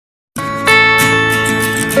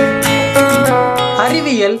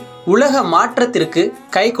அறிவியல் உலக மாற்றத்திற்கு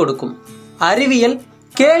கை கொடுக்கும். அறிவியல்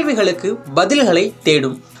கேள்விகளுக்கு பதில்களை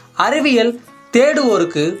தேடும். அறிவியல்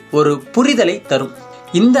தேடுவோருக்கு ஒரு புரிதலை தரும்.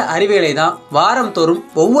 இந்த அறிவியலை தான் வாரம் தோறும்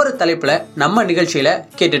ஒவ்வொரு தலைப்புல நம்ம நிகழ்ச்சியில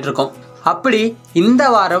கேட்டுட்டு இருக்கோம். அப்படி இந்த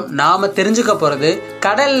வாரம் நாம தெரிஞ்சுக்க போறது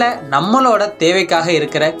கடல்ல நம்மளோட தேவைக்காக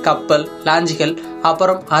இருக்கிற கப்பல், லாஞ்சிகள்,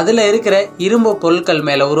 அப்புறம் அதுல இருக்கிற இரும்பு பொருட்கள்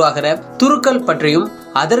மேல உருவாகிற துருக்கள் பற்றியும்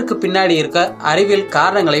அதற்கு பின்னாடி இருக்க அறிவியல்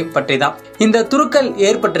காரணங்களையும் பற்றி தான். இந்த துருக்கள்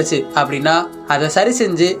ஏற்பட்டுருச்சு அப்படின்னா அதை சரி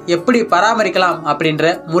செஞ்சு எப்படி பராமரிக்கலாம்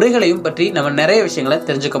அப்படின்ற முறைகளையும் பற்றி நம்ம நிறைய விஷயங்களை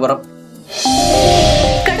தெரிஞ்சுக்க போறோம்.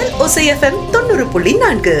 கடல் ஓசை FM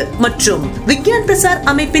 90.4 மற்றும் விஞ்ஞான் பிரசார்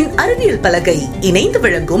அமைப்பின் அறிவியல் பலகை இணைந்து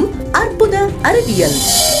வழங்கும் அற்புத அறிவியல்.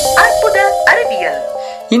 அற்புத அறிவியல்.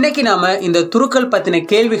 இன்னைக்கு நாம இந்த துருக்கள் பத்தின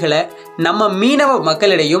கேள்விகளை நம்ம மீனவ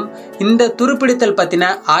மக்களிடையும் இந்த துருப்பிடித்தல்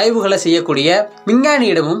பத்தின ஆய்வுகளை செய்யக்கூடிய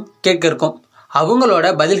விஞ்ஞானியிடமும் கேட்க இருக்கோம். அவங்களோட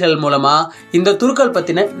பதில்கள் மூலமா இந்த துருக்கள்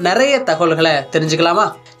பத்தின நிறைய தகவல்களை தெரிஞ்சுக்கலாமா?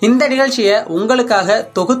 இந்த நிகழ்ச்சியை உங்களுக்காக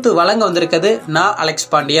தொகுத்து வழங்க வந்திருக்கிறது நான்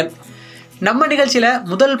அலெக்ஸ் பாண்டியன். நம்ம நிகழ்ச்சியில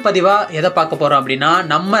முதல் பதிவா எதை பார்க்க போறோம் அப்படின்னா,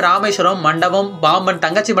 நம்ம ராமேஸ்வரம், மண்டபம், பாம்பன்,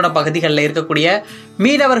 தங்கச்சிமடம் பகுதிகளில் இருக்கக்கூடிய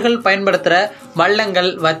மீனவர்கள் பயன்படுத்துற வள்ளங்கள்,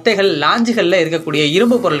 வத்தைகள், லாஞ்சுகள்ல இருக்கக்கூடிய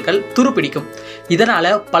இரும்பு பொருட்கள் துருப்பிடிக்கும்.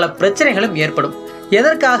 இதனால பல பிரச்சனைகளும் ஏற்படும்.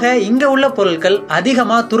 எதற்காக இங்க உள்ள பொருட்கள்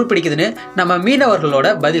அதிகமா துருப்பிடிக்குதுன்னு நம்ம மீனவர்களோட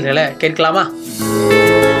பதில்களை கேட்கலாமா?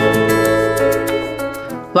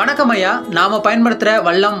 வணக்கம் ஐயா. நாம பயன்படுத்துற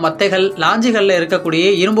வல்லம், வத்தைகள், லாஞ்சிகள்ல இருக்கக்கூடிய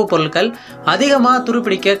இரும்பு பொருட்கள் அதிகமா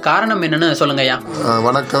துருப்பிடிக்க காரணம் என்னன்னு சொல்லுங்க ஐயா.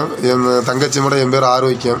 வணக்கம். என் தங்கச்சி மடம், என் பேர்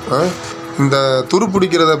ஆரோக்கியம். இந்த துரு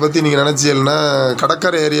பிடிக்கிறத பற்றி நீங்கள் நினச்சிங்கன்னா,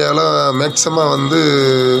 கடற்கரை ஏரியாவில் மேக்ஸிமம்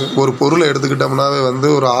ஒரு பொருளை எடுத்துக்கிட்டோம்னாவே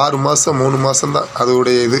ஒரு 6 மாதம் 3 மாதம் தான்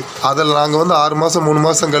அதோடைய இது. அதில் நாங்கள் 6 மாதம் 3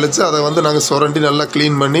 மாதம் கழித்து அதை நாங்கள் சுரண்டி நல்லா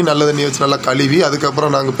க்ளீன் பண்ணி நல்ல தண்ணி வச்சு நல்லா கழுவி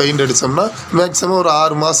அதுக்கப்புறம் நாங்கள் பெயிண்ட் அடித்தோம்னா மேக்ஸிமம் ஒரு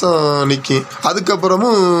 6 மாதம் நிற்கும். அதுக்கப்புறம்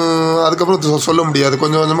சொல்ல முடியாது,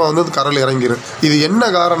 கொஞ்சம் கொஞ்சமாக அது கரையில் இறங்கிடும். இது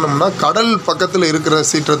என்ன காரணம்னா, கடல் பக்கத்தில் இருக்கிற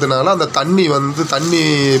சீற்றத்தினால அந்த தண்ணி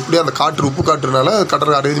எப்படி அந்த காற்று, உப்பு காற்றுனால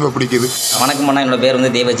கடற்கரை அதிகமாக பிடிக்குது. வணக்கம் அண்ணா, என்னோட பேர்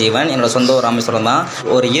தேவஜீவன். என்னோட சொந்த ஊர் ராமேஸ்வரம் தான்.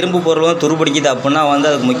 ஒரு இரும்பு பொருளும் துருப்பிடிக்குது அப்படின்னா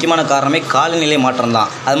அதுக்கு முக்கியமான காரணமே காலநிலை மாற்றம் தான்.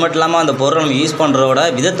 அது மட்டும் இல்லாமல் அந்த பொருளை நம்ம யூஸ் பண்ணுறதோட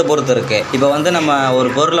விதத்தை பொறுத்து இருக்குது. இப்போ நம்ம ஒரு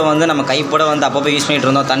பொருளை நம்ம கைப்பட அப்பப்போ யூஸ் பண்ணிட்டு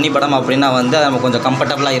இருந்தோம், தண்ணி படம் அப்படின்னா நம்ம கொஞ்சம்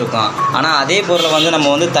கம்ஃபர்டபுளாக இருக்கும். ஆனால் அதே பொருளை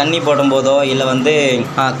நம்ம தண்ணி போடும் போதோ இல்லை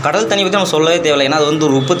கடல் தண்ணி பற்றி நம்ம சொல்லவே தேவையில்லை. ஏன்னா அது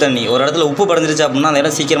ஒரு உப்பு தண்ணி. ஒரு இடத்துல உப்பு படைஞ்சிருச்சு அப்படின்னா அந்த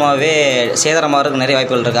இடம் சீக்கிரமாகவே சேதாரமாக இருக்க நிறைய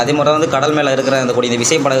வாய்ப்புகள் இருக்குது. அதே மாதிரி கடல் மேலே இருக்கிற அந்த கூடிய இந்த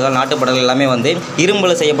விசைப்படகுகள், நாட்டுப்படகுகள் எல்லாமே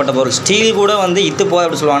இரும்பில் செய்யப்பட்ட பொருள். ஸ்டீல் கூட இத்து போகுது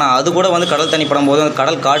அப்படி சொல்லுவாங்க. அது கூட கடல் தண்ணி படும் போதும்,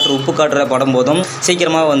 கடல் காற்று, உப்பு காற்று படும் போதும்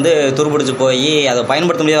சீக்கிரமாக துருப்பிடிச்சு போய் அதை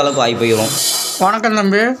பயன்படுத்த முடியாத அளவுக்கு ஆகி போயிடும். வணக்கம்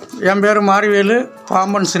தம்பி. என் பேர் மாரிவேலு,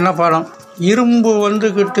 பாம்பன் சின்னப்பாலம். இரும்பு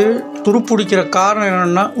துருப்பிடிக்கிற காரணம்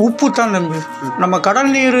என்னென்னா உப்பு தான் தம்பி. நம்ம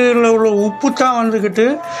கடல் நீரில் உள்ள உப்பு தான்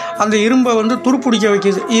அந்த இரும்பை துருப்பிடிக்க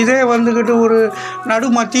வைக்கிது. இதே ஒரு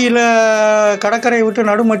நடுமத்தியில், கடற்கரையை விட்டு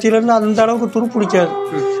நடுமத்தியிலேருந்து அந்த அளவுக்கு துருப்பிடிக்காது,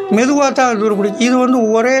 மெதுவாக தான் அது துருப்பிடிக்கும். இது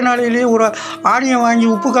ஒரே நாளையிலேயே ஒரு ஆணியை வாங்கி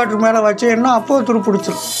உப்பு காற்று மேலே வச்சேன்னா அப்போ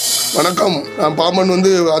துருப்பிடிச்சிடும். வணக்கம். நான் பாம்பன்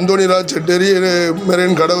அந்தோனிராஜ் செட்டேரி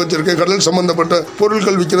மெரைன் கடை வச்சுருக்கேன். கடல் சம்மந்தப்பட்ட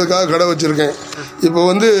பொருட்கள் விற்கிறதுக்காக கடை வச்சுருக்கேன். இப்போ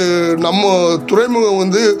நம்ம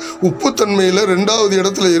துறைமுகம் உப்புத்தன்மையில் 2வது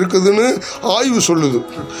இடத்துல இருக்குதுன்னு ஆய்வு சொல்லுது.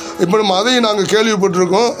 இப்போ நம்ம அதையும் நாங்கள்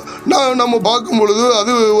கேள்விப்பட்டிருக்கோம். நம்ம பார்க்கும் பொழுது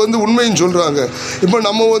அது உண்மைன்னு சொல்கிறாங்க. இப்போ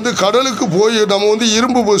நம்ம கடலுக்கு போய் நம்ம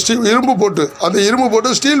இரும்பு போட்டு, அந்த இரும்பு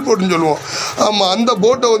போட்டு ஸ்டீல் போட்டுன்னு சொல்லுவோம். ஆமாம், அந்த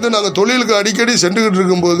போட்டை நாங்கள் தொழிலுக்கு அடிக்கடி சென்றுக்கிட்டு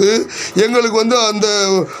இருக்கும்போது எங்களுக்கு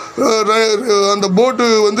அந்த போட்டு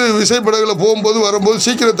விசைப்படகுல போகும்போது வரும்போது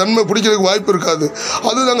சீக்கிரம் தன்மை பிடிக்கிறதுக்கு வாய்ப்பு இருக்காது.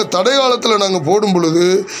 அது நாங்கள் தடை காலத்தில் நாங்கள் போடும் பொழுது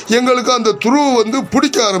எங்களுக்கு அந்த துருவு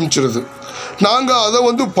பிடிக்க ஆரம்பிச்சிருது. நாங்கள் அதை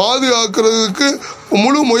பாதுகாக்கிறதுக்கு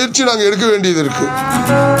முழு முயற்சி நாங்கள் எடுக்க வேண்டியது இருக்குது.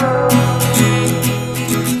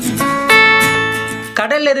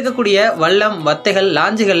 கடல்ல இருக்கக்கூடிய வல்லம், வத்தைகள்,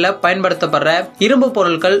 லாஞ்சுகள்ல பயன்படுத்தப்படுற இரும்பு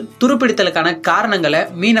பொருட்கள் துருப்பிடித்தலுக்கான காரணங்களை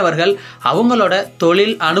மீனவர்கள் அவங்களோட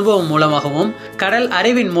தொழில் அனுபவம் மூலமாகவும் கடல்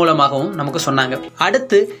அறிவின் மூலமாகவும் நமக்கு சொன்னாங்க.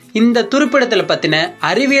 அடுத்து இந்த துருப்பிடித்தலை பத்தின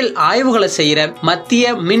அறிவியல் ஆய்வுகளை செய்யற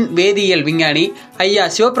மத்திய மின் வேதியியல் விஞ்ஞானி ஐயா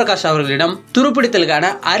சிவபிரகாஷ் அவர்களிடம்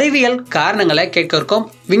துருப்பிடித்தலுக்கான அறிவியல் காரணங்களை கேட்க இருக்கோம்.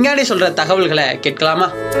 விஞ்ஞானி சொல்ற தகவல்களை கேட்கலாமா?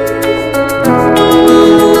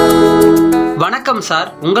 வணக்கம் சார்.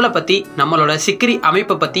 உங்களை பற்றி, நம்மளோட சிக்ரி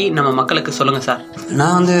அமைப்பை பற்றி நம்ம மக்களுக்கு சொல்லுங்கள் சார்.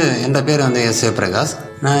 நான் என் பேர் எஸ் சிவபிரகாஷ்.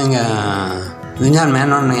 நான் இங்கே விஞ்ஞான்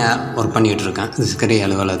மேனோன்னு ஒர்க் பண்ணிகிட்டு இருக்கேன் சிக்ரி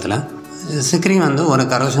அலுவலகத்தில். சிக்ரி ஒரு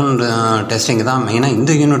கரோஷன் டெஸ்டிங் தான் மெயினாக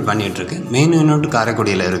இந்த யூனிட் பண்ணிகிட்ருக்கு. மெயின் யூனிட்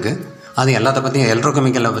காரைக்குடியில் இருக்குது. அது எல்லாத்த பற்றி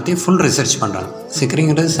எலக்ட்ரோகெமிக்கலை பற்றி ஃபுல் ரிசர்ச் பண்ணுறாங்க.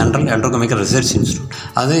 சிக்ரிங்கிறது சென்ட்ரல் எலக்ட்ரோகெமிக்கல் ரிசர்ச் இன்ஸ்டியூட்.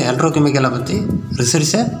 அது எலக்ட்ரோகெமிக்கலை பற்றி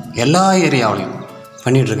ரிசர்ச்சை எல்லா ஏரியாவிலையும்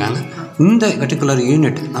பண்ணிகிட்ருக்காங்க. இந்த பர்டிகுலர்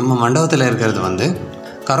யூனிட் நம்ம மண்டபத்தில் இருக்கிறது வந்து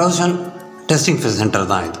கரோஷன் டெஸ்டிங் சென்டர்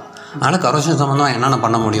தான் இது. அதனால் கரோஷன் சம்மந்தமாக என்னென்ன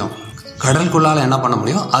பண்ண முடியும், கடலுக்குள்ளால் என்ன பண்ண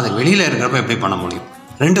முடியும், அது வெளியில் இருக்கிறப்ப எப்படி பண்ண முடியும்.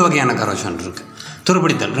 2 வகையான கரோஷன் இருக்குது.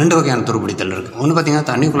 துருப்பிடித்தல் 2 வகையான துருப்பிடித்தல் இருக்குது. ஒன்று பார்த்திங்கன்னா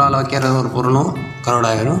தண்ணிக்குள்ளால் வைக்கிறது ஒரு பொருளும்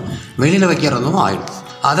கரோடாயிரும், வெளியில் வைக்கிறதும் ஆயிடும்.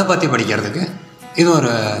 அதை பற்றி படிக்கிறதுக்கு இது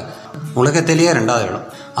ஒரு உலகத்திலேயே 2வது இடம்.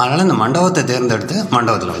 அதனால் இந்த மண்டபத்தை தேர்ந்தெடுத்து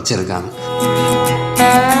மண்டபத்தில் வச்சுருக்காங்க.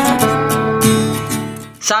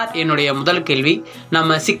 சார், என்னுடைய முதல் கேள்வி,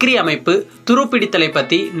 நம்ம சிக்ரி அமைப்பு துருப்பிடித்தலை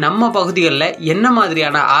பற்றி நம்ம பகுதிகளில் என்ன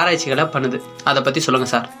மாதிரியான ஆராய்ச்சிகளை பண்ணுது, அதை பற்றி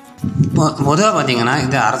சொல்லுங்கள் சார். பொதுவாக பார்த்திங்கன்னா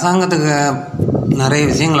இது அரசாங்கத்துக்கு நிறைய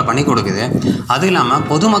விஷயங்களை பண்ணி கொடுக்குது. அது இல்லாமல்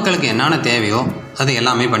பொதுமக்களுக்கு என்னென்ன தேவையோ அது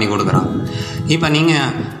எல்லாமே பண்ணி கொடுக்குறான். இப்போ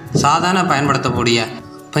நீங்கள் சாதாரண பயன்படுத்தக்கூடிய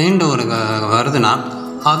பெயிண்ட் ஒரு வருதுன்னா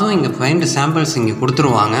அதுவும் இங்கே பெயிண்ட் சாம்பிள்ஸ் இங்கே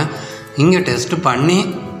கொடுத்துருவாங்க. இங்கே டெஸ்ட்டு பண்ணி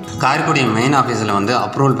காரைக்குடி மெயின் ஆஃபீஸில் வந்து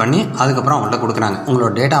அப்ரூவல் பண்ணி அதுக்கப்புறம் அவங்கள்ட்ட கொடுக்குறாங்க.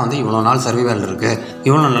 உங்களோட டேட்டா வந்து இவ்வளோ நாள் சர்வைவல் இருக்குது,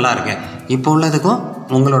 இவ்வளோ நல்லா இருக்குது, இப்போ உள்ளதுக்கும்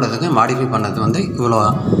உங்களோடதுக்கும் மாடிஃபை பண்ணது வந்து இவ்வளோ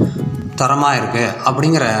தரமாக இருக்குது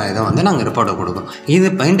அப்படிங்கிற இதை வந்து நாங்கள் ரிப்போர்ட்டை கொடுக்குறோம். இது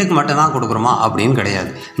பெயிண்ட்டுக்கு மட்டும்தான் கொடுக்குறோமா அப்படின்னு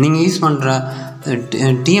கிடையாது. நீங்கள் யூஸ் பண்ணுற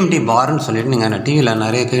டிஎம்டி பார்ன்னு சொல்லிட்டு நீங்கள் டிவியில்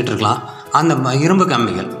நிறைய கேட்டிருக்கலாம். அந்த இரும்பு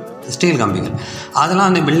கம்பிகள், ஸ்டீல் கம்பிகள், அதெல்லாம்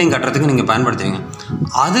அந்த பில்டிங் கட்டுறதுக்கு நீங்கள் பயன்படுத்துவீங்க.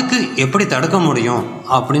 அதுக்கு எப்படி தடுக்க முடியும்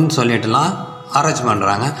அப்படின்னு சொல்லிட்டுலாம் ஆராய்ச்சி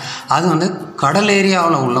பண்ணுறாங்க. அது வந்து கடல்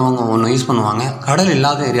ஏரியாவில் உள்ளவங்க ஒன்று யூஸ் பண்ணுவாங்க, கடல்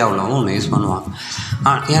இல்லாத ஏரியா உள்ளவங்க ஒன்று யூஸ் பண்ணுவாங்க.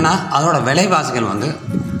 ஏன்னா அதோட விலைவாசிகள் வந்து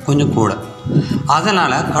கொஞ்சம் கூட.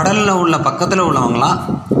 அதனால் கடலில் உள்ள பக்கத்தில் உள்ளவங்களாம்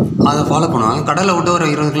அதை ஃபாலோ பண்ணுவாங்க. கடலை விட்டு ஒரு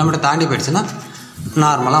 20 கிலோமீட்டர் தாண்டி போயிடுச்சுன்னா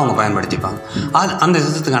நார்மலாக அவங்க பயன்படுத்திப்பாங்க. அது அந்த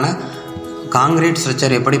விதத்துக்கான காங்கிரீட்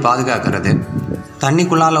ஸ்ட்ரக்சர் எப்படி பாதுகாக்கிறது,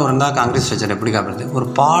 தண்ணிக்குள்ளால் இருந்தால் காங்கிரீட் ஸ்ட்ரக்சர் எப்படி காக்கிறது, ஒரு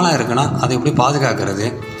பாலம் இருக்குன்னா அதை எப்படி பாதுகாக்கிறது,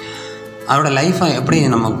 அதோட லைஃப்பை எப்படி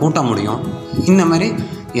நம்ம கூட்ட முடியும், இந்த மாதிரி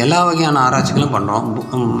எல்லா வகையான ஆராய்ச்சிகளும் பண்ணுறோம்.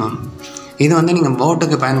 இது வந்து நீங்கள்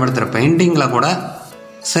போட்டுக்கு பயன்படுத்துகிற பெயிண்டிங்கில் கூட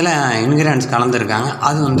சில இன்க்ரீடியன்ட்ஸ் கலந்துருக்காங்க.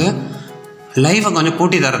 அது வந்து லைஃப்பை கொஞ்சம்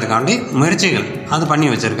கூட்டி தரதுக்காண்டி முயற்சிகள் அது பண்ணி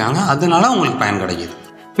வச்சுருக்காங்க. அதனால உங்களுக்கு பயன் கிடைக்கிது.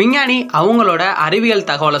 விஞ்ஞானி அவங்களோட அறிவியல்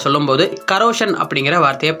தகவலை சொல்லும்போது கரோஷன் அப்படிங்கிற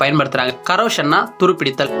வார்த்தையை பயன்படுத்துகிறாங்க. கரோஷன்னா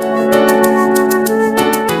துருப்பிடித்தல்.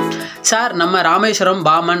 சார், நம்ம ராமேஸ்வரம்,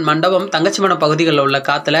 பாமன், மண்டபம், தங்கச்சிமடம் பகுதிகளில் உள்ள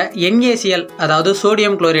காற்றுல NaCl அதாவது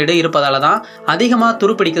சோடியம் குளோரைடு இருப்பதால தான் அதிகமாக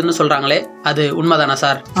துருப்பிடிக்குதுன்னு சொல்கிறாங்களே, அது உண்மைதானா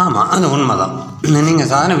சார்? ஆமாம், அது உண்மைதான். நீங்கள்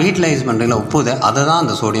சாதாரண வீட்டில் யூஸ் பண்ணுறீங்களா உப்புதை, அதை தான்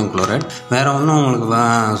அந்த சோடியம் குளோரைடு. வேறு ஒன்றும் உங்களுக்கு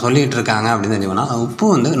சொல்லிகிட்டு இருக்காங்க அப்படின்னு தெரிஞ்சுக்கோன்னா, உப்பு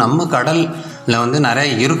வந்து நம்ம கடலில் வந்து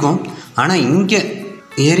நிறைய இருக்கும். ஆனால் இங்கே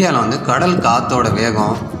ஏரியாவில் வந்து கடல் காற்றோட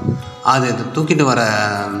வேகம், அது தூக்கிட்டு வர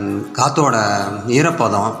காற்றோட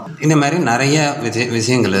ஈரப்பதம், இந்த மாதிரி நிறைய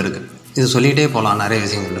விஷயங்கள் இருக்குது. இது சொல்லிகிட்டே போகலாம், நிறைய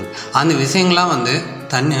விஷயங்கள் இருக்குது. அந்த விஷயங்கள்லாம் வந்து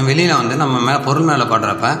வெளியில் வந்து நம்ம பொருள் மேலே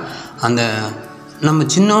படுறப்ப அந்த நம்ம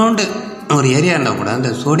சின்னோண்டு ஒரு ஏரியா இருந்தால் கூட இந்த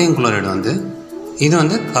சோடியம் குளோரைடு வந்து இது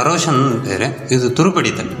வந்து கரோஷன் பேர், இது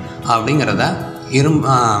துருப்பிடித்தல் அப்படிங்கிறத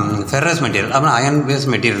ஃபெரஸ் மெட்டீரியல் அப்புறம் அயன் பேஸ்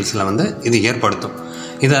மெட்டீரியல்ஸில் வந்து இது ஏற்படுத்தும்.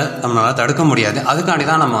 இதை நம்மளால் தடுக்க முடியாது. அதுக்காண்டி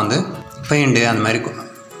தான் நம்ம வந்து பெயிண்ட்டு அந்த மாதிரி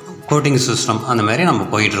கோட்டிங் சிஸ்டம் அந்த மாதிரி நம்ம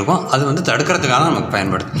போயிட்டுருக்கோம். அது வந்து தடுக்கிறதுக்காக நமக்கு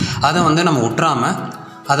பயன்படுது. அதை வந்து நம்ம விட்டுறாமல்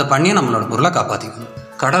அதை பண்ணி நம்மளோட பொருளை காப்பாற்றிக்கணும்.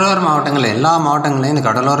 கடலோர மாவட்டங்களில் எல்லா மாவட்டங்களையும் இந்த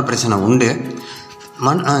கடலோர பிரச்சனை உண்டு.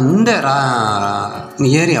 இந்த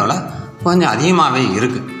ஏரியாவில் கொஞ்சம் அதிகமாகவே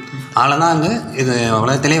இருக்குது. அதில் தான் வந்து இது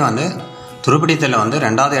உலகத்திலே வந்து துருப்பிடித்தலில் வந்து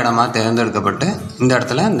 2வது இடமா தேர்ந்தெடுக்கப்பட்டு இந்த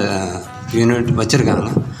இடத்துல இந்த யூனிட்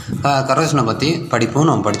வச்சுருக்காங்க. கரோஷனை பற்றி படிப்பும்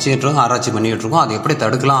நம்ம படிச்சுட்ருக்கோம், ஆராய்ச்சி பண்ணிகிட்ருக்கோம். அது எப்படி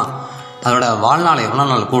தடுக்கலாம், அதோட வாழ்நாளை எவ்வளோ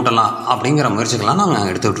நாள் கூட்டலாம் அப்படிங்கிற முயற்சிகள்லாம்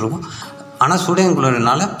நாங்கள் எடுத்துக்கிட்ருக்கோம். ஆனால் சோடியம்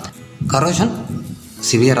குளோரைடுனால கரோஷன்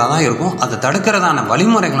சிவியராக தான் இருக்கும். அதை தடுக்கிறதான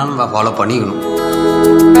வழிமுறைகள்லாம் நம்ம ஃபாலோ பண்ணிக்கணும்.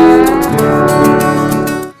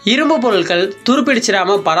 இரும்பு பொருட்கள்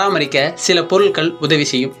துருப்பிடிச்சிடாம பராமரிக்க சில பொருட்கள் உதவி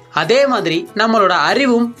செய்யும். அதே மாதிரி நம்மளோட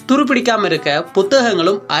அறிவும் துருப்பிடிக்காம இருக்க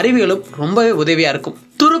புத்தகங்களும் அறிவியலும் ரொம்பவே உதவியா இருக்கும்.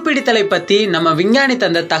 துருப்பிடித்தலை பத்தி நம்ம விஞ்ஞானி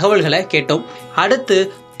தந்த தகவல்களை கேட்டோம். அடுத்து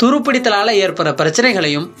துருப்பிடித்தலால ஏற்படுற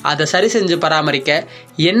பிரச்சனைகளையும் அதை சரி செஞ்சு பராமரிக்க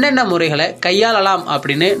என்னென்ன முறைகளை கையாளலாம்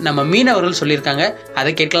அப்படின்னு நம்ம மீனவர்கள் சொல்லியிருக்காங்க.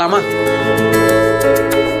 அதை கேட்கலாமா?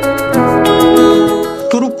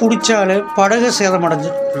 துரு பிடிச்சாலே படகு சேதமடைஞ்சு.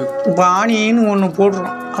 இப்போ ஆணின்னு ஒன்று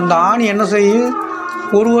போடுறோம். அந்த ஆணி என்ன செய்யும்,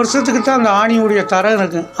 1 வருஷத்துக்கு தான் அந்த ஆணியுடைய தரம்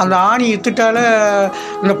இருக்குது. அந்த ஆணி இத்துட்டால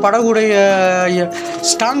இந்த படகுடைய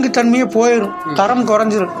ஸ்ட்ராங்கு தன்மையே போயிடும், தரம்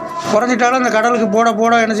குறைஞ்சிட்டாலும் அந்த கடலுக்கு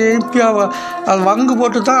போட என்ன செய்யும், அது வங்கு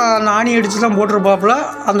போட்டு தான் அந்த ஆணி அடித்து தான் போட்டிருப்பாப்புல.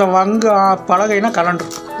 அந்த வங்கு படகைனா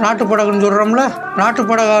கலண்டுரும். நாட்டு படகுன்னு சொல்கிறோம்ல, நாட்டு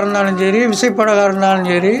படகாக இருந்தாலும் சரி, விசைப்படகாக இருந்தாலும்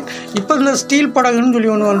சரி. இப்போ இந்த ஸ்டீல் படகுன்னு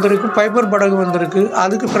சொல்லி ஒன்று வந்திருக்கு, பைப்பர் படகு வந்திருக்கு.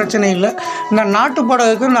 அதுக்கு பிரச்சனை இல்லை. இந்த நாட்டு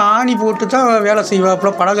படகுக்கு இந்த ஆணி போட்டு தான் வேலை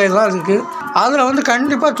செய்வாப்புல, படகை தான் இருக்குது. அதில் வந்து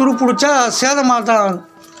கண்டிப்பாக துரு பிடிச்சா சேதமாக தான் ஆகும்.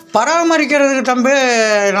 பராமரிக்கிறதுக்கு தம்பி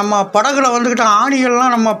நம்ம படகுல வந்துக்கிட்ட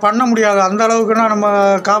ஆணிகள்லாம் நம்ம பண்ண முடியாது, அந்த அளவுக்குலாம் நம்ம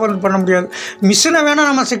காவல் பண்ண முடியாது. மிஷினை வேணால்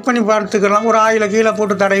நம்ம செக் பண்ணி பார்த்துக்கலாம், ஒரு ஆயிலை கீழே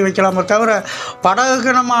போட்டு தடவி வைக்கலாமே தவிர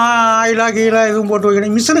படகுக்கு நம்ம ஆயிலாக கீழே எதுவும் போட்டு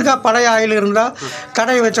வைக்கணும். மிஷினுக்காக பழைய ஆயில் இருந்தால்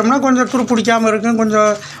தடவி வச்சோம்னா கொஞ்சம் துரு பிடிக்காமல் இருக்கும்,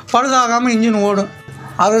 கொஞ்சம் பழுதாகாமல் இன்ஜின் ஓடும்.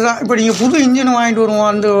 அதுதான் இப்போ நீங்கள் புது இன்ஜின் வாங்கிட்டு வருவோம்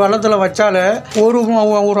அந்த வள்ளத்தில் வச்சாலே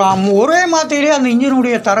ஒரே மாத்திரையே அந்த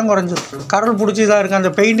இன்ஜினுடைய தரம் குறைஞ்சிரும், கடல் பிடிச்சி இதாக இருக்குது,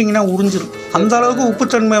 அந்த பெயிண்டிங்னா உறிஞ்சிரும். அந்த அளவுக்கு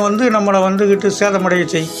உப்புத்தன்மை நம்மளை வந்துக்கிட்டு சேதமடைய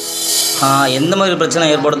செய்யும். எந்த மாதிரி பிரச்சனை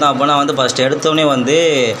ஏற்படுத்தும் அப்படின்னா ஃபஸ்ட்டு எடுத்தோடனே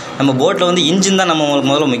நம்ம போட்டில் இன்ஜின் தான் நம்ம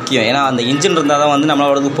முதல்ல முக்கியம். ஏன்னா அந்த இன்ஜின் இருந்தால் தான்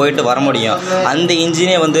நம்மளோட போயிட்டு வர முடியும். அந்த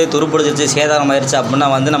இன்ஜினே துருப்பிடிச்சிருச்சு சேதாரம் ஆயிடுச்சு அப்படின்னா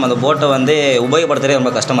நம்ம அந்த போட்டை உபயோகப்படுத்துறதே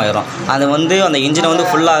ரொம்ப கஷ்டமாயிடும். அது அந்த இன்ஜினை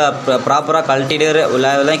ஃபுல்லாக ப்ராப்பராக கழட்டிட்டு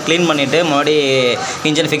எல்லாம் க்ளீன் பண்ணிவிட்டு மறுபடி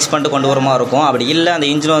இன்ஜின் ஃபிக்ஸ் பண்ணிட்டு கொண்டு வரமா இருக்கும். அப்படி இல்லை அந்த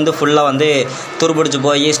இன்ஜின் ஃபுல்லாக துருப்பிடிச்சு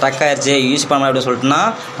போய் ஸ்ட்ரக் ஆயிடுச்சு யூஸ் பண்ண அப்படின்னு சொல்லிட்டுனா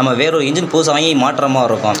நம்ம வேறொரு இன்ஜின் புதுசாக வாங்கி மாற்றமாக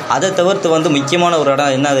இருக்கும். அதை தவிர்த்து முக்கியமான ஒரு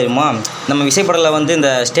இடம் என்ன தெரியுமா, நம்ம விசைப்படலில் இந்த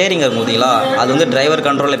ஸ்டேரிங் இருக்கும் பார்த்தீங்களா, அது டிரைவர்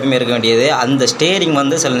கண்ட்ரோல் எப்பயுமே இருக்க வேண்டியது. அந்த ஸ்டேரிங்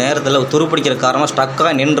சில நேரத்தில் துருப்பிடிக்கிற காரணமாக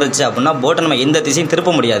ஸ்ட்ரக்காக நின்றுச்சு அப்படின்னா போட்டை நம்ம எந்த திசையும்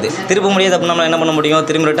திருப்ப முடியாது அப்படின்னா நம்ம என்ன பண்ண முடியும்,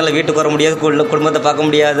 திரும்பி ரிட்டனில் வீட்டுக்கு வர முடியாது, குடும்பத்தை பார்க்க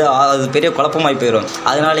முடியாது, அது பெரிய குழப்பமாகி போயிடும்.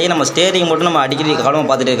 அதனாலேயே நம்ம ஸ்டேரிங் மட்டும் நம்ம அடிக்கடி கவனமாக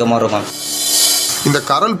பார்த்துட்டு இருக்க மாதிரி இருக்கும். இந்த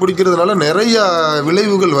கரல் பிடிக்கிறதுனால நிறைய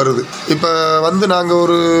விளைவுகள் வருது. இப்போ நாங்கள்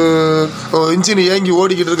ஒரு இன்ஜின் ஏங்கி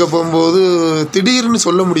ஓடிக்கிட்டு இருக்க போகும்போது திடீர்னு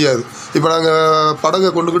சொல்ல முடியாது. இப்போ நாங்கள் படகை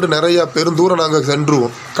கொண்டுக்கிட்டு நிறையா பெருந்தூரம் நாங்கள்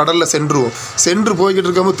கடலில் சென்று போய்கிட்டு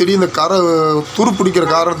இருக்கும்போது திடீர்னு துரு பிடிக்கிற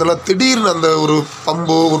காரணத்தினால திடீர்னு அந்த ஒரு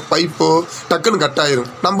பம்போ ஒரு பைப்போ டக்குன்னு கட்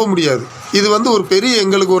ஆயிரும், நம்ப முடியாது. இது ஒரு பெரிய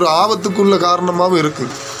எங்களுக்கு ஒரு ஆபத்துக்குள்ள காரணமாகவும்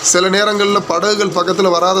இருக்குது. சில நேரங்களில் படகுகள்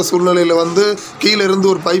பக்கத்தில் வராத சூழ்நிலையில் கீழே இருந்து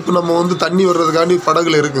ஒரு பைப்பு நம்ம தண்ணி வர்றதுக்காண்டி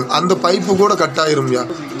படகுல இருக்குது, அந்த பைப்பு கூட கட் ஆயிரும்யா,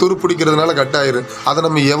 துரு பிடிக்கிறதுனால கட் ஆயிரும். அதை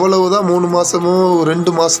நம்ம எவ்வளவுதான் 3 மாதமோ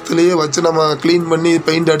 2 மாதத்துலேயே வச்சு நம்ம க்ளீன் பண்ணி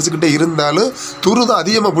பெயிண்ட் அடிச்சுக்கிட்டே இருந்தாலும் துரு தான்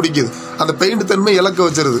அதிகமாக பிடிக்குது, அந்த பெயிண்ட் தன்மை இழக்க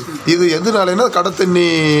வச்சிருது. இது எதுனாலன்னா கடை தண்ணி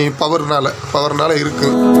பவர்னால இருக்கு.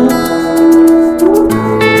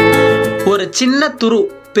 ஒரு சின்ன துரு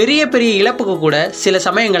பெரிய பெரிய இழப்புக்கு கூட சில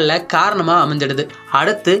சமயங்களில் காரணமாக அமைஞ்சிடுது.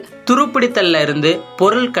 அடுத்து துருப்பிடித்தல்ல இருந்து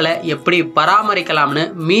பொருட்களை எப்படி பராமரிக்கலாம்னு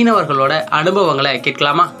மீனவர்களோட அனுபவங்களை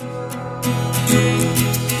கேட்கலாமா?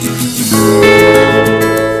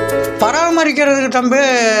 பராமரிக்கிறதுக்கு தம்பி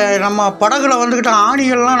நம்ம படகுல வந்துக்கிட்ட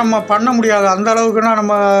ஆணிகள்லாம் நம்ம பண்ண முடியாது, அந்த அளவுக்குலாம்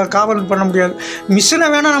நம்ம காவல் பண்ண முடியாது. மிஷினை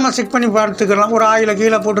வேணால் நம்ம செக் பண்ணி பார்த்துக்கலாம், ஒரு ஆயிலை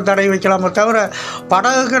கீழே போட்டு தடவி வைக்கலாமே தவிர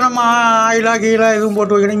படகுக்கு நம்ம ஆயிலாக கீழே எதுவும்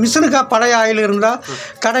போட்டு வைக்கணும். மிஷினுக்காக பழைய ஆயில் இருந்தால்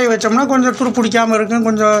தடவி வச்சோம்னா கொஞ்சம் துரு பிடிக்காமல் இருக்கும்,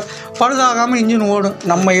 கொஞ்சம் பழுதாகாமல் இன்ஜின் ஓடும்.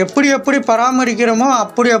 நம்ம எப்படி பராமரிக்கிறோமோ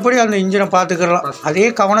அப்படி அந்த இன்ஜினை பார்த்துக்கலாம். அதே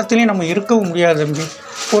கவனத்துலேயும் நம்ம இருக்கவும் முடியாது தம்பி.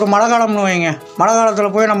 ஒரு மழை காலம்னு வைங்க, மழை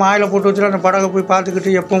காலத்தில் போய் நம்ம ஆயிலை போட்டு வச்சுட்டு அந்த படகை போய்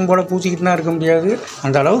பார்த்துக்கிட்டு எப்பவும் போல் பூச்சிக்கிட்டுனா இருக்க முடியாது,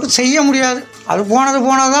 அந்த அளவுக்கு செய்ய முடியாது. அது போனது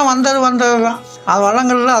தான், வந்தது தான். அது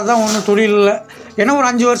வளங்களில் அதுதான் ஒன்றும் தொழில் இல்லை. ஏன்னா ஒரு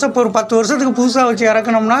 5 வருஷம் ஒரு 10 வருஷத்துக்கு புதுசாக வச்சு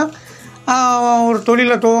இறக்கணும்னா ஒரு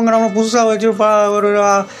தொழிலில் துவங்கினோம்னா புதுசாக வச்சு ஒரு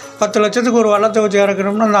 10 லட்சத்துக்கு ஒரு வள்ளத்தை வச்சு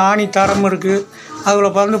இறக்கணும்னா அந்த ஆணி தரம் இருக்குது,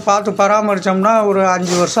 அதில் பார்த்து பராமரித்தோம்னா ஒரு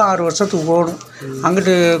 5 வருஷம் 6 வருஷத்துக்கு ஓடும்.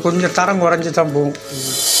 அங்கிட்டு கொஞ்சம் தரம் குறைஞ்சி தான் போகும்.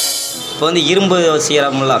 இப்போ இரும்பு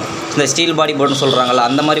செய்கிறோம்ல, இந்த ஸ்டீல் பாடி போட்டுன்னு சொல்கிறாங்கல்ல,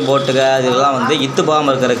 அந்த மாதிரி போட்டுங்க இதெல்லாம் இத்து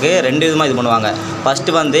போகாமல் இருக்கிறதுக்கு 2 விதமாக இது பண்ணுவாங்க.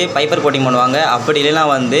 ஃபஸ்ட்டு பைப்பர் கோட்டிங் பண்ணுவாங்க, அப்படி இல்லைன்னா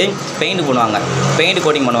பெயிண்ட் பண்ணுவாங்க. பெயிண்ட்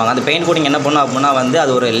கோட்டிங் பண்ணுவாங்க. அந்த பெயிண்ட் கோட்டிங் என்ன பண்ணும் அப்படின்னா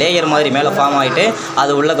அது ஒரு லேயர் மாதிரி மேலே ஃபார்ம் ஆகிட்டு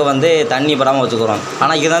அது உள்ளக்க தண்ணி படாமல் வச்சுக்கிறோம்.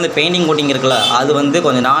 ஆனால் இதுதான் பெயிண்டிங் கோட்டிங் இருக்குல்ல, அது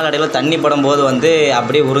கொஞ்சம் நாளடைவில் தண்ணி படும்போது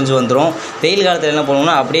அப்படியே உறிஞ்சு வந்துடும். வெயில் காலத்தில் என்ன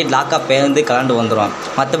பண்ணுவோம்னா அப்படியே லாக்காக பேர்ந்து கலண்டு வந்துடும்.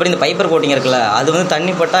 மற்றபடி இந்த பைப்பர் கோட்டிங் இருக்குல்ல, அது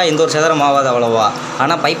தண்ணி பட்டால் எந்த ஒரு சேதாரம் ஆகாது அவ்வளோவா.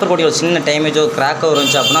 ஆனால் பைப்பர் கோட்டிங் ஒரு சின்ன டேமேஜோ கிராக்கோ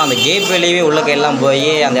இருந்துச்சு அப்படின்னா அந்த கேப் வெளியே உள்ளக்க எல்லாம் போய்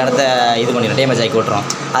அந்த இடத்த இது பண்ணிடும், டேமேஜ் ஆக்கி விட்டுரும்.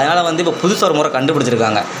 அதனால் இப்போ புதுசாக ஒரு முறை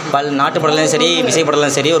கண்டுபிடிச்சிருக்காங்க. நாட்டு படலையும் சரி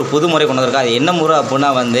விசைப்படலையும் சரி ஒரு புது முறை கொண்டு வந்திருக்காங்க. அது என்ன முறை அப்படின்னா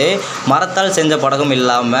மரத்தால் செஞ்ச படகும்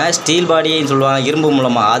இல்லாமல் ஸ்டீல் பாடின்னு சொல்லுவாங்க, இரும்பு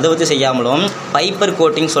மூலமாக அதை வச்சு செய்யாமலும் பைப்பர்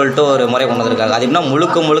கோட்டிங் சொல்லிட்டு ஒரு முறை கொண்டு வந்திருக்காங்க. அது எப்படின்னா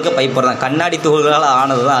முழுக்க பைப்பர் தான், கண்ணாடி தூள்களால்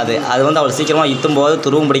ஆனது தான். அது அவ்வளோ சீக்கிரமாக இத்தும் போது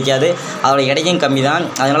துருவும் பிடிக்காது, அதோட எடையும் கம்மி தான்.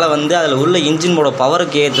 அதனால் அதில் உள்ள இன்ஜினோட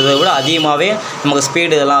பவருக்கு ஏற்றதை விட அதிகமாகவே நமக்கு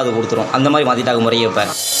ஸ்பீடு இதெல்லாம் அது கொடுத்துரும். அந்த மாதிரி மாற்றிட்டாங்க முறையை.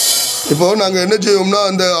 இப்போ நாங்கள் என்ன செய்வோம்னா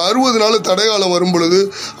அந்த 60 நாள் தடைகாலம் வரும் பொழுது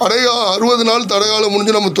 60 நாள் தடைகாலம்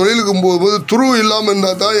முடிஞ்சு நம்ம தொழிலுக்கு போகும்போது துரு இல்லாமல்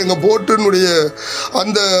இருந்தால் தான் எங்கள் போட்டினுடைய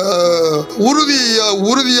அந்த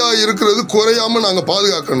உறுதியாக இருக்கிறது குறையாமல் நாங்கள்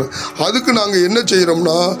பாதுகாக்கணும். அதுக்கு நாங்கள் என்ன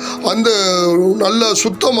செய்கிறோம்னா அந்த நல்லா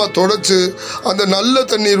சுத்தமாக தொடச்சி அந்த நல்ல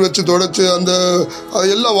தண்ணீர் வச்சு தொடச்சி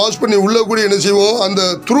அதையெல்லாம் வாஷ் பண்ணி உள்ளே கூட என்ன செய்வோம், அந்த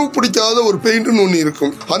துரு பிடிக்காத ஒரு பெயிண்ட்டுன்னு ஒன்று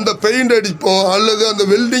இருக்கும், அந்த பெயிண்ட் அடிப்போம் அல்லது அந்த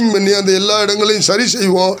வெல்டிங் பண்ணி அந்த எல்லா இடங்களையும் சரி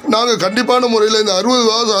செய்வோம். நாங்கள் நாங்கள் கண்டிப்பான முறையில் இந்த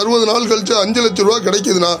 60 நாள் கழிச்சு 5 லட்சம் ரூபா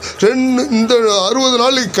கிடைக்குதுன்னா இந்த 60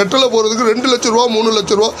 நாள் கட்டளை போகிறதுக்கு 2 லட்சம் ரூபா 3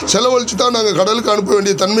 லட்சம் ரூபா செலவழித்து தான் நாங்கள் கடலுக்கு அனுப்ப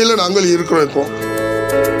வேண்டிய தன்மையில் நாங்கள் இருக்கிறோம். இப்போ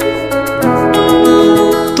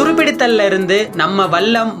துருப்பிடித்தல்ல இருந்து நம்ம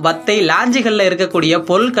வல்லம், வத்தை, லாஞ்சிகள்ல இருக்கக்கூடிய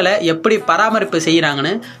பொருட்களை எப்படி பராமரிப்பு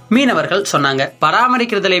செய்யறாங்கன்னு மீனவர்கள் சொன்னாங்க.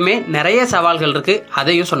 பராமரிக்கிறதுலயுமே நிறைய சவால்கள் இருக்கு,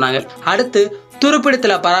 அதையும் சொன்னாங்க. அடுத்து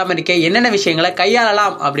துருப்பிடித்தலை பராமரிக்க என்னென்ன விஷயங்களை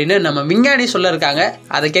கையாளலாம் அப்படின்னு நம்ம விஞ்ஞானி சொல்ல இருக்காங்க.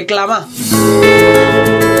 அதை கேட்கலாமா?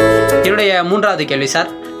 என்னுடைய 3வது கேள்வி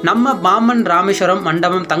சார், நம்ம பாம்பன், ராமேஸ்வரம்,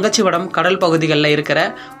 மண்டபம், தங்கச்சிவடம் கடல் பகுதிகளில் இருக்கிற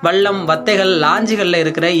வல்லம், வத்தைகள், லாஞ்சிகளில்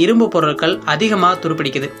இருக்கிற இரும்பு பொருட்கள் அதிகமாக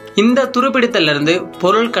துருப்பிடிக்குது. இந்த துருப்பிடித்தல இருந்து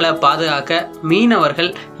பொருட்களை பாதுகாக்க மீனவர்கள்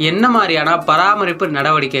என்ன மாதிரியான பராமரிப்பு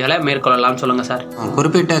நடவடிக்கைகளை மேற்கொள்ளலாம் சொல்லுங்க சார்.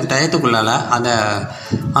 குறிப்பிட்ட டயத்துக்குள்ளால அந்த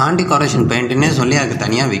ஆன்டி கரோஷன் பெயிண்ட்னே சொல்லி அதுக்கு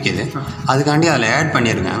தனியாக விற்கிது. அதுக்காண்டி அதில் ஆட்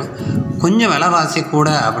பண்ணியிருக்காங்க. கொஞ்சம் விலைவாசி கூட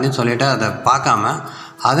அப்படின்னு சொல்லிட்டு அதை பார்க்காம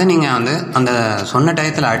அதை நீங்கள் வந்து அந்த சொன்ன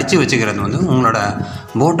டயத்தில் அடித்து வச்சுக்கிறது வந்து உங்களோட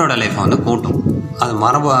போட்டோட லைஃப்பை வந்து கூட்டும். அது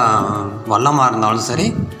வல்லமாக இருந்தாலும் சரி,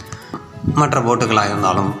 மற்ற போட்டுகளாக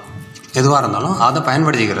இருந்தாலும் எதுவாக இருந்தாலும் அதை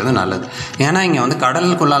பயன்படுத்திக்கிறது நல்லது. ஏன்னா இங்கே வந்து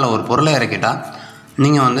கடலுக்குள்ளால் ஒரு பொருளை இறக்கிட்டால்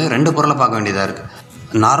நீங்கள் வந்து 2 பொருளை பார்க்க வேண்டியதாக இருக்குது.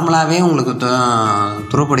 நார்மலாகவே உங்களுக்கு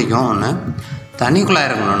துருப்பிடிக்கும். ஒன்று தண்ணிக்குள்ளே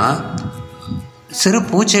இருக்கணும்னா சிறு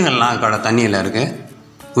பூச்சிகள்லாம் தண்ணியில் இருக்குது,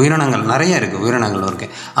 உயிரினங்கள் நிறைய இருக்குது, உயிரினங்கள்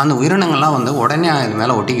இருக்குது. அந்த உயிரினங்கள்லாம் வந்து உடனே இது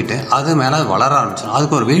மேலே ஒட்டிக்கிட்டு அது மேலே வளர ஆரம்பிச்சிடும்.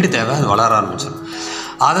 அதுக்கு ஒரு வீடு தேவை, அது வளர ஆரம்பிச்சிடும்.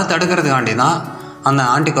 அதை தடுக்கிறதுக்காண்டி தான் அந்த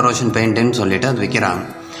ஆன்டி கரோஷன் பெயிண்ட்டுன்னு சொல்லிட்டு அது விற்கிறாங்க.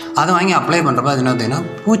 அதை வாங்கி அப்ளை பண்ணுறப்ப அது என்ன பார்த்தீங்கன்னா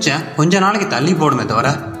பூச்சை கொஞ்ச நாளைக்கு தள்ளி போடுமே தவிர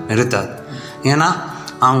நிறுத்தாது. ஏன்னா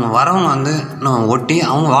அவங்க வரவங்க வந்து ஒட்டி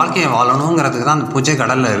அவங்க வாழ்க்கையை வாழணுங்கிறதுக்கு தான் அந்த பூச்சை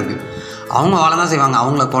கடலில் இருக்குது. அவங்க வாழ தான் செய்வாங்க,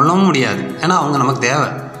 அவங்கள கொல்லவும் முடியாது. ஏன்னா அவங்க நமக்கு தேவை.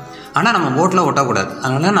 ஆனால் நம்ம போட்டில் ஒட்டக்கூடாது.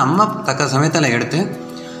 அதனால் நம்ம தக்க சமயத்தில் எடுத்து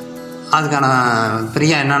அதுக்கான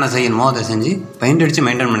ஃப்ரீயாக என்னென்ன செய்யணுமோ அதை செஞ்சு பெயிண்ட் அடித்து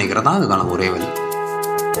மெயின்டைன் பண்ணிக்கிறது தான் அதுக்கான ஒரே வழி.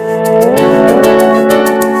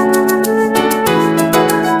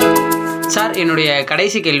 சார், என்னுடைய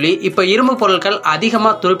கடைசி கேள்வி, இப்போ இரும்பு பொருட்கள்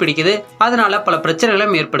அதிகமாக துருப்பிடிக்குது, அதனால பல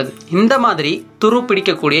பிரச்சனைகளும் ஏற்படுது. இந்த மாதிரி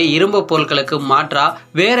துருப்பிடிக்கக்கூடிய இரும்பு பொருட்களுக்கு மாற்றா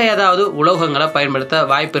வேற ஏதாவது உலோகங்களை பயன்படுத்த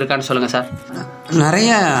வாய்ப்பு இருக்கான்னு சொல்லுங்க சார்.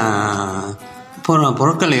 நிறைய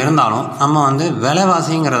பொருட்கள் இருந்தாலும் நம்ம வந்து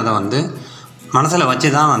விலைவாசிங்கிறத வந்து மனசில் வச்சு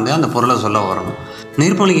தான் வந்து அந்த பொருளை சொல்ல வரணும்.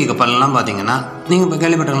 நீர்மூழ்கி கப்பல்லாம் பார்த்தீங்கன்னா நீங்கள் இப்போ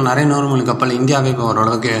கேள்விப்பட்ட நிறைய நீர்மூழ்கி கப்பல் இந்தியாவே இப்போ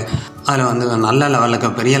ஓரளவுக்கு அதில் வந்து நல்ல லெவலுக்கு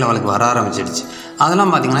பெரிய லெவலுக்கு வர ஆரம்பிச்சிடுச்சு.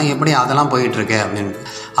 அதெல்லாம் பார்த்திங்கன்னா எப்படி அதெல்லாம் போயிட்டுருக்கு அப்படின்னு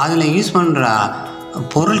அதில் யூஸ் பண்ணுற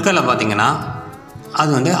பொருட்களை பார்த்திங்கன்னா அது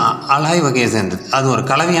வந்து அலாய் வகையை சேர்ந்தது. அது ஒரு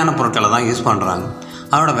கலவையான பொருட்களை தான் யூஸ் பண்ணுறாங்க.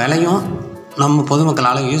 அதோட விலையும் நம்ம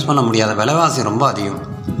பொதுமக்களால் யூஸ் பண்ண முடியாத விலைவாசி ரொம்ப அதிகம்.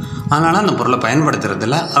 அதனால் அந்த பொருளை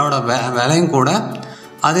பயன்படுத்துறதில்ல. அதோட விலையும் கூட.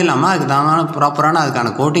 அது இல்லாமல் அதுக்கு தான் ப்ராப்பரான அதுக்கான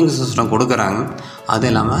கோட்டிங் சிஸ்டம் கொடுக்குறாங்க. அது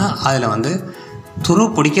இல்லாமல் அதில் வந்து துரு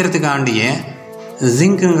பிடிக்கிறதுக்காண்டியே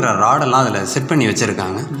ஜிங்க்குங்கிற ராடெல்லாம் அதில் செட் பண்ணி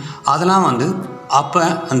வச்சுருக்காங்க. அதெல்லாம் வந்து அப்போ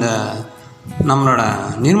அந்த நம்மளோட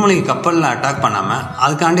நீர்மூழ்கி கப்பலில் அட்டாக் பண்ணாமல்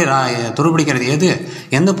அதுக்காண்டி துரு பிடிக்கிறது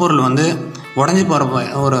எந்த பொருள் வந்து உடஞ்சி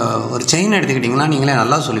போகிற ஒரு செயின் எடுத்துக்கிட்டிங்கன்னா நீங்களே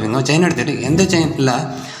நல்லா சொல்லுவீங்க. செயின் எடுத்துக்கிட்டு எந்த செயின் இல்லை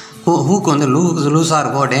ஹூக்கு வந்து லூஸாக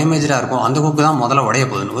இருக்கோ டேமேஜாக இருக்கோ அந்த ஹூக்கு தான் முதல்ல உடைய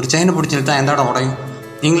போகுதுன்னு. ஒரு செயினை பிடிச்சிருந்தா எந்த இடம் உடையும்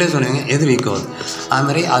நீங்களே சொல்லுவீங்க, எது வீக் ஆகுது.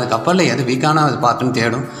 அதுமாதிரி அது கப்பலில் எது வீக்கான அது பார்த்துன்னு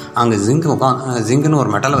தேடும். அங்கே ஜிங்க்குன்னு ஒரு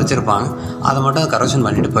மெட்டலை வச்சுருப்பாங்க, அதை மட்டும் அது கரெக்ஷன்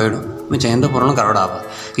பண்ணிட்டு போயிடும். மிச்சம் எந்த பொருளும் கரோட ஆகாது.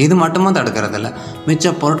 இது மட்டுமும் தடுக்கிறதில்ல,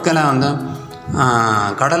 மிச்ச பொருட்களை வந்து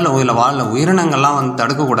கடலில் வாழ்ல உயிரினங்கள்லாம் வந்து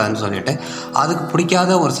தடுக்கக்கூடாதுன்னு சொல்லிட்டு அதுக்கு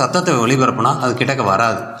பிடிக்காத ஒரு சத்தத்தை ஒளிபரப்புனா அது கிட்டக்க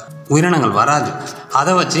வராது, உயிரினங்கள் வராது.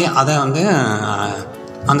 அதை வச்சு அதை வந்து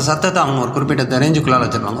அந்த சத்தத்தை அவங்க ஒரு குறிப்பிட்ட ரேஞ்சுக்குள்ளால்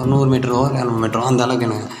வச்சுருப்பாங்க. 100 மீட்டரோ 200 மீட்டரோ அந்த அளவுக்கு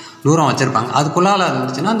எனக்கு தூரம் வச்சுருப்பாங்க. அதுக்குள்ளால்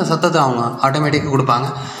இருந்துச்சுன்னா அந்த சத்தத்தை அவங்க ஆட்டோமேட்டிக்காக கொடுப்பாங்க.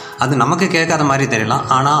 அது நமக்கு கேட்காத மாதிரி தெரியலாம்,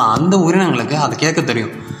 ஆனால் அந்த உயிரினங்களுக்கு அது கேட்க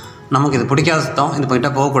தெரியும். நமக்கு இது பிடிக்காத சத்தம், இது போய்கிட்ட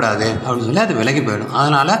போகக்கூடாது அப்படின்னு சொல்லி அது விலகி போயிடும்.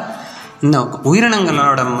 அதனால் இந்த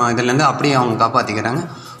உயிரினங்களோட இதுலேருந்து அப்படியே அவங்க காப்பாற்றிக்கிறாங்க.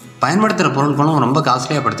 பயன்படுத்துகிற பொருட்களும் ரொம்ப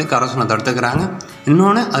காஸ்ட்லியாக படுத்து கரோஷனை தடுத்துக்கிறாங்க.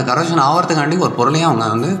 இன்னொன்று அது கரோஷன் ஆகிறதுக்காண்டி ஒரு பொருளையும் அவங்க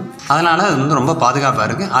வந்து அதனால் அது வந்து ரொம்ப பாதுகாப்பாக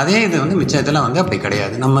இருக்குது. அதே இது வந்து மிச்சத்தில் வந்து அப்படி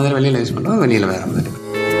கிடையாது. நம்ம இதில் வெளியில் யூஸ் பண்ணுறோம், வெளியில் வேறு மாதிரி.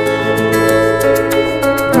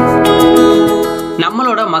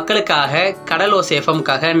 நம்மளோட மக்களுக்காக கடல் ஓசை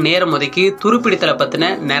எஃப்எம்காக நேரம் ஒதுக்கி துருப்பிடித்தலை பற்றின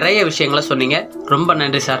நிறைய விஷயங்களை சொன்னீங்க. ரொம்ப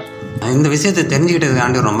நன்றி சார். இந்த விஷயத்தை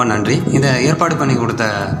தெரிஞ்சுக்கிட்டதுக்காண்டி ரொம்ப நன்றி. இதை ஏற்பாடு பண்ணி கொடுத்த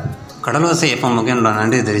கடல் ஓசை எஃப்எம்முக்கு என்னோட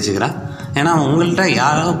நன்றியை தெரிவிச்சுக்கிறேன். ஏன்னா உங்கள்கிட்ட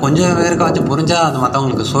யாராவது கொஞ்சம் பேருக்காச்சும் புரிஞ்சால் அது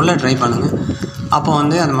மற்றவங்களுக்கு சொல்ல ட்ரை பண்ணுங்கள். அப்போ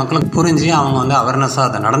வந்து அந்த மக்களுக்கு புரிஞ்சு அவங்க வந்து அவேர்னஸாக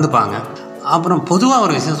அதை நடந்துப்பாங்க. அப்புறம் பொதுவாக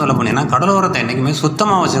ஒரு விஷயம் சொல்ல போனீங்கன்னா கடலோரத்தை என்றைக்குமே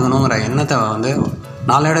சுத்தமாக வச்சுக்கணுங்கிற எண்ணத்தை வந்து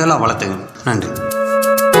நாளடைவில் வளர்த்துங்க. நன்றி.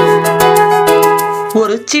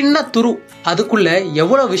 ஒரு சின்ன துரு, அதுக்குள்ள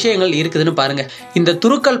எவ்வளவு விஷயங்கள் இருக்குதுன்னு பாருங்க. இந்த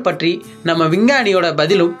துருக்கள் பற்றி நம்ம விஞ்ஞானியோட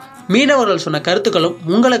பதிலும் மீனவர்கள் சொன்ன கருத்துக்களும்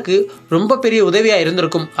உங்களுக்கு ரொம்ப பெரிய உதவியா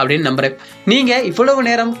இருந்திருக்கும் அப்படின்னு நம்புறேன். நீங்க இவ்வளவு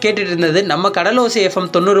நேரம் கேட்டுட்டு இருந்தது நம்ம கடல் ஓசை FM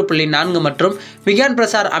 90.4 மற்றும் விஞ்ஞான்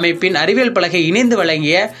பிரசார் அமைப்பின் அறிவியல் பலகை இணைந்து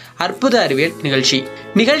வழங்கிய அற்புத அறிவியல்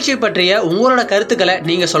நிகழ்ச்சி பற்றிய உங்களோட கருத்துக்களை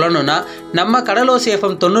நீங்க சொல்லணும்னா நம்ம கடல் ஓசை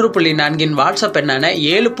FM 90.4 வாட்ஸ்அப் எண்ணான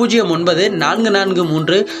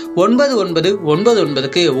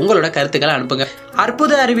 7044439999 உங்களோட கருத்துக்களை அனுப்புங்க.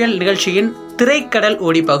 அற்புத அறிவியல் நிகழ்ச்சியின் திரைக்கடல்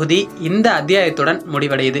ஓடி பகுதி இந்த அத்தியாயத்துடன்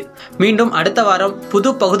முடிவடையுது. மீண்டும் அடுத்த வாரம்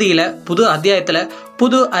புது பகுதியில, புது அத்தியாயத்துல,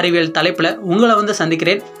 புது அறிவியல் தலைப்புல உங்களை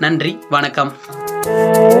சந்திக்கிறேன். நன்றி, வணக்கம்.